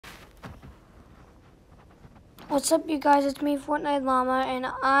What's up, you guys? It's me, Fortnite Llama, and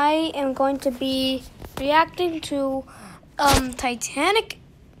I am going to be reacting to Titanic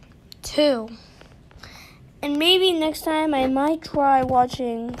 2. And maybe next time I might try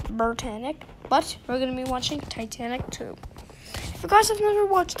watching Titanic, but we're going to be watching Titanic 2. If you guys have never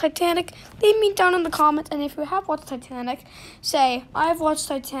watched Titanic, leave me down in the comments. And if you have watched Titanic, say, I've watched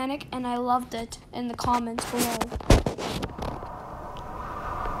Titanic and I loved it in the comments below.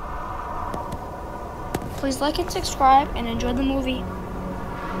 Please like and subscribe and enjoy the movie.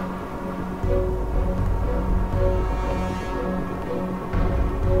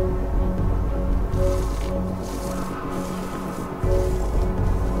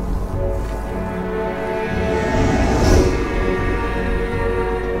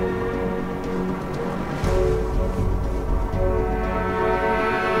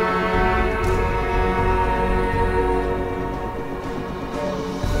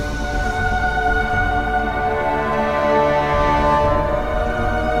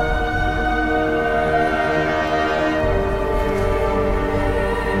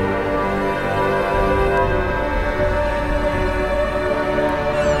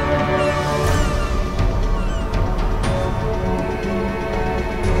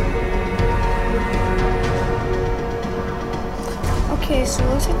 Okay, so it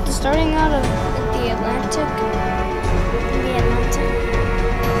looks like they're starting out of the Atlantic.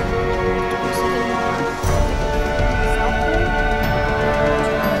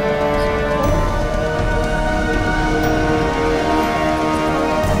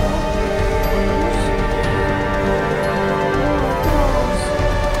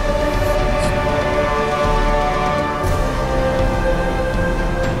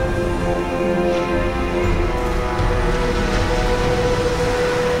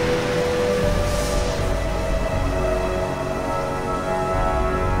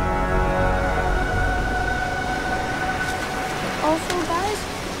 Also, guys,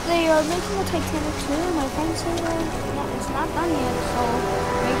 they are making a Titanic 2. My friend said it's not done yet, so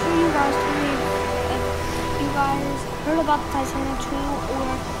make sure you guys tell me if you guys heard about the Titanic 2 or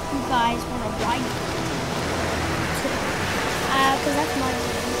you guys want to ride it. Because that's my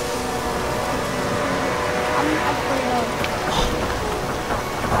dream. I'm afraid of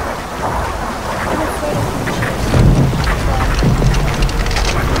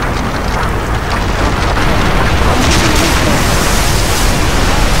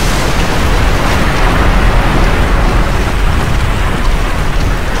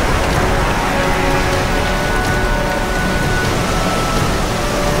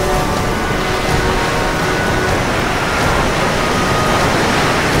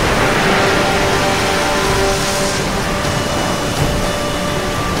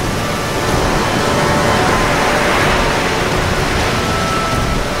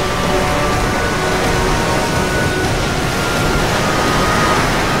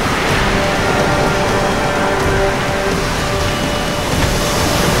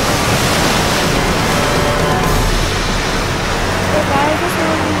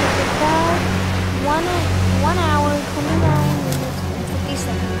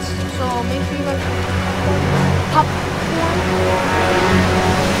so make sure you guys pop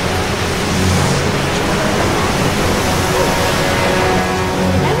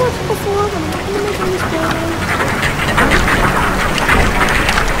I watched before, but I'm not going to make any spoilers.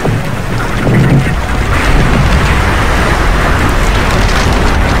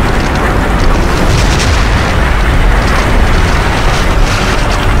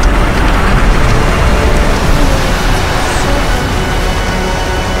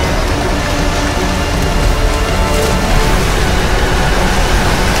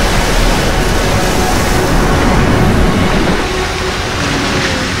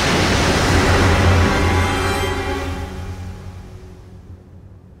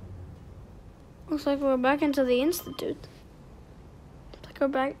 Looks like we're back into the Institute. Looks like we're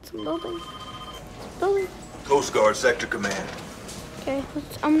back to the building. Coast Guard Sector Command. Okay,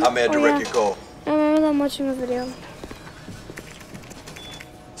 I'm at direct your call. I remember them watching the video.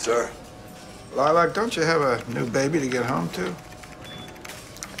 Sir? Lilac, don't you have a new baby to get home to?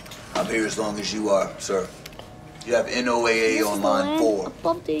 I'm here as long as you are, sir. You have NOAA on line 4.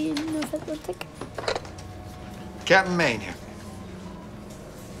 Above the North Atlantic. Captain Maine here.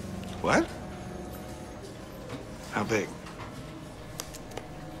 What? How big?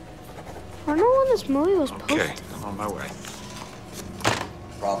 I don't know when this movie was posted. Okay, I'm on my way.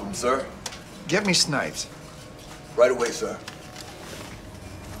 Problem, sir? Get me Snipes. Right away, sir.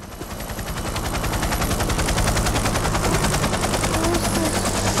 Where's this?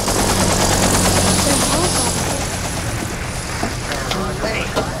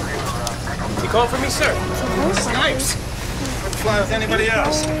 call for me, sir? Snipes. Fly with anybody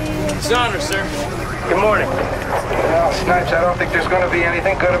else. It's an honor, sir. Good morning. Well, Snipes, I don't think there's going to be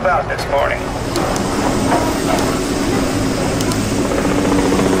anything good about this morning.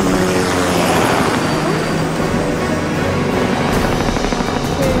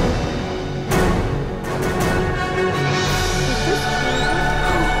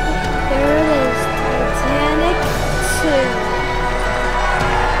 There it is, Titanic 2.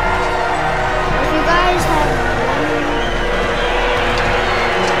 If you guys have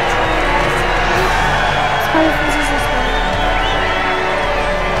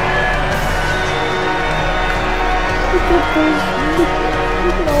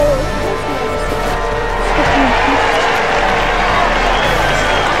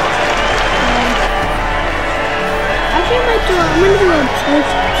Actually,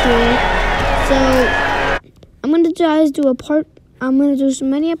 I'm gonna do a part 2. So I'm gonna do so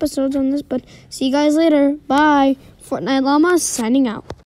many episodes on this, but see you guys later. Bye. Fortnite Llama signing out.